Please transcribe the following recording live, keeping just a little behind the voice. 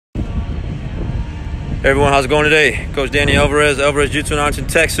Hey everyone, how's it going today? Coach Danny Alvarez Jiu-Jitsu in Arlington,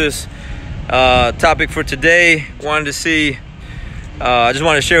 Texas. Topic for today, I just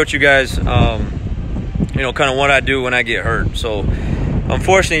wanted to share with you guys, kind of what I do when I get hurt. So,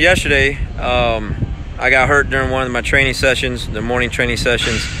 unfortunately, yesterday, I got hurt during one of my training sessions, the morning training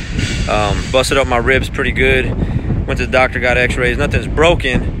sessions. Busted up my ribs pretty good. Went to the doctor, got x-rays. Nothing's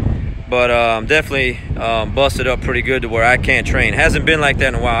broken, but definitely busted up pretty good to where I can't train. Hasn't been like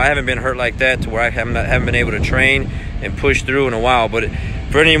that in a while. I haven't been hurt like that to where I haven't been able to train and push through in a while. But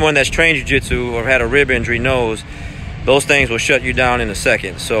for anyone that's trained jiu-jitsu or had a rib injury knows those things will shut you down in a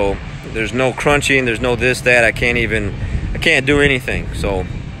second. So there's no crunching, there's no this, that. I can't do anything. So,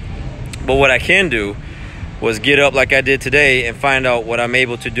 but what I can do was get up like I did today and find out what I'm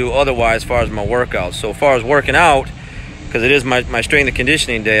able to do otherwise as far as my workouts. So as far as working out, because it is my strength and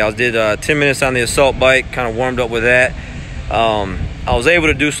conditioning day, I did 10 minutes on the assault bike, kind of warmed up with that. I was able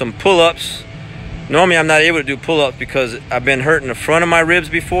to do some pull-ups. Normally I'm not able to do pull-ups because I've been hurt in the front of my ribs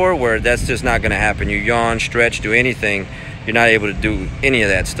before, where that's just not going to happen. You yawn, stretch, do anything, you're not able to do any of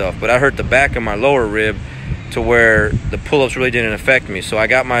that stuff. But I hurt the back of my lower rib to where the pull-ups really didn't affect me. So I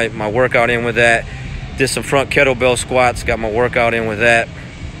got my workout in with that. Did some front kettlebell squats, got my workout in with that.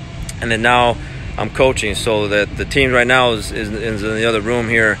 And then now I'm coaching, so that the team right now is in the other room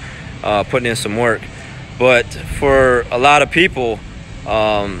here putting in some work. But for a lot of people,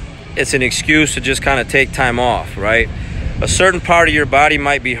 it's an excuse to just kind of take time off, right? A certain part of your body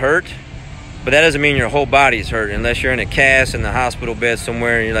might be hurt, but that doesn't mean your whole body's hurt unless you're in a cast in the hospital bed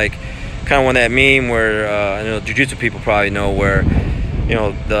somewhere and you're like, kind of on that meme where I know jiu-jitsu people probably know, where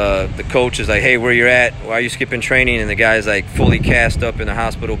the coach is like, hey, where you're at, why are you skipping training? And the guy's like fully cast up in the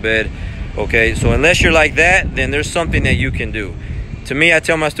hospital bed. Okay, so unless you're like that, then there's something that you can do. To me, I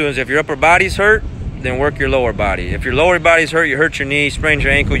tell my students, if your upper body's hurt, then work your lower body. If your lower body's hurt, you hurt your knee, sprained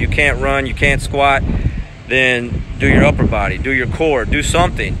your ankle, you can't run, you can't squat, then do your upper body, do your core, do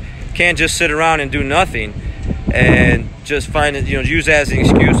something. You can't just sit around and do nothing and just find it, use that as an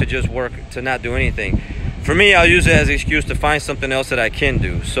excuse to just work, to not do anything. For me, I'll use it as an excuse to find something else that I can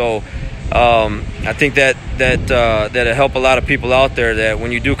do. So I think that'll help a lot of people out there, that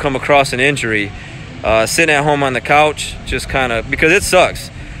when you do come across an injury, sitting at home on the couch, just kind of, because it sucks.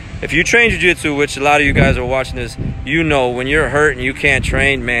 If you train jiu-jitsu, which a lot of you guys are watching this, when you're hurt and you can't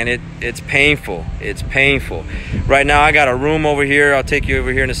train, man, it's painful. It's painful. Right now, I got a room over here. I'll take you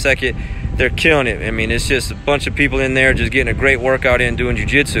over here in a second. They're killing it. I mean, it's just a bunch of people in there just getting a great workout in doing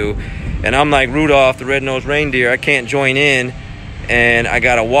jiu-jitsu. And I'm like Rudolph the Red-Nosed Reindeer. I can't join in, and I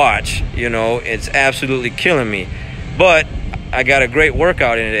gotta watch. It's absolutely killing me. But I got a great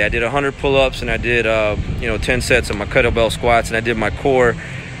workout in today. I did 100 pull-ups, and I did 10 sets of my kettlebell squats, and I did my core.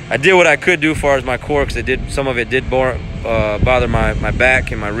 I did what I could do as far as my core, because some of it did bother my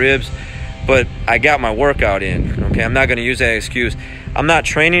back and my ribs. But I got my workout in. Okay, I'm not gonna use that excuse. I'm not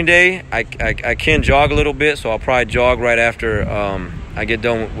training today. I can jog a little bit, so I'll probably jog right after I get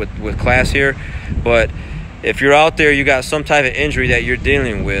done with class here. But if you're out there, you got some type of injury that you're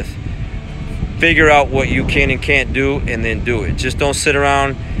dealing with, figure out what you can and can't do, and then do it. Just don't sit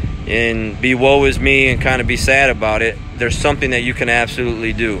around and be woe is me and kind of be sad about it. There's something that you can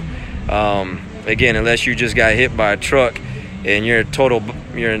absolutely do. Again, unless you just got hit by a truck and your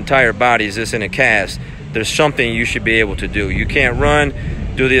entire body is just in a cast, there's something you should be able to do. You can't run,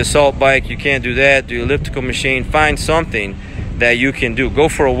 do the assault bike, you can't do that, do the elliptical machine. Find something that you can do. Go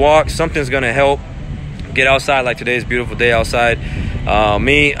for a walk, something's gonna help. Get outside, like today's a beautiful day outside. I'm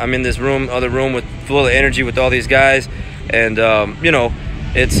in this other room full of energy with all these guys, and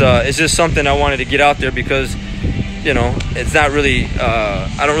it's just something I wanted to get out there, because it's not really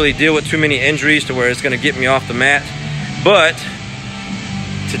I don't really deal with too many injuries to where it's going to get me off the mat. But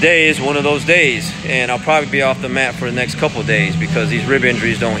today is one of those days, and I'll probably be off the mat for the next couple days, because these rib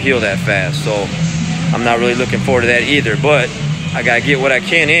injuries don't heal that fast. So I'm not really looking forward to that either. But I gotta get what I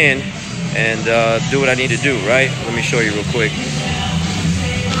can in and do what I need to do, right? Let me show you real quick.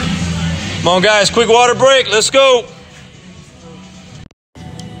 Come on, guys, quick water break. Let's go.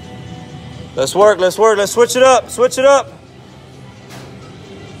 Let's work, let's switch it up,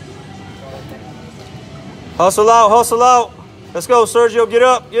 Hustle out. Let's go, Sergio, get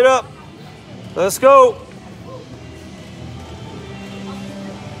up. Let's go.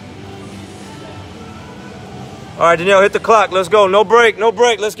 All right, Danielle, hit the clock. Let's go. No break.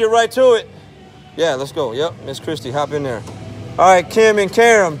 Let's get right to it. Yeah, let's go. Yep, Miss Christie, hop in there. All right, Kim and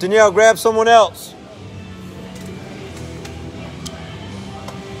Karam. Danielle, grab someone else.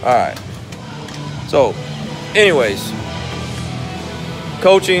 All right. So, anyways,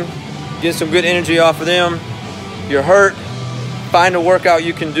 coaching, get some good energy off of them. You're hurt, find a workout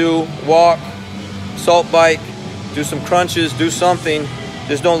you can do, walk, salt bike, do some crunches, do something.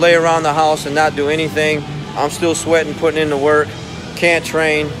 Just don't lay around the house and not do anything. I'm still sweating, putting in the work. Can't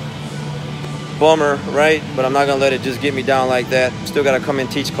train. Bummer, right? But I'm not gonna let it just get me down like that. Still gotta come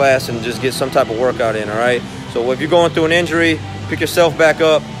and teach class and just get some type of workout in, all right? So if you're going through an injury, pick yourself back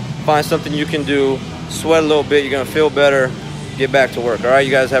up, find something you can do, sweat a little bit, you're gonna feel better, get back to work, all right?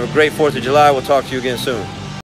 You guys have a great 4th of July. We'll talk to you again soon.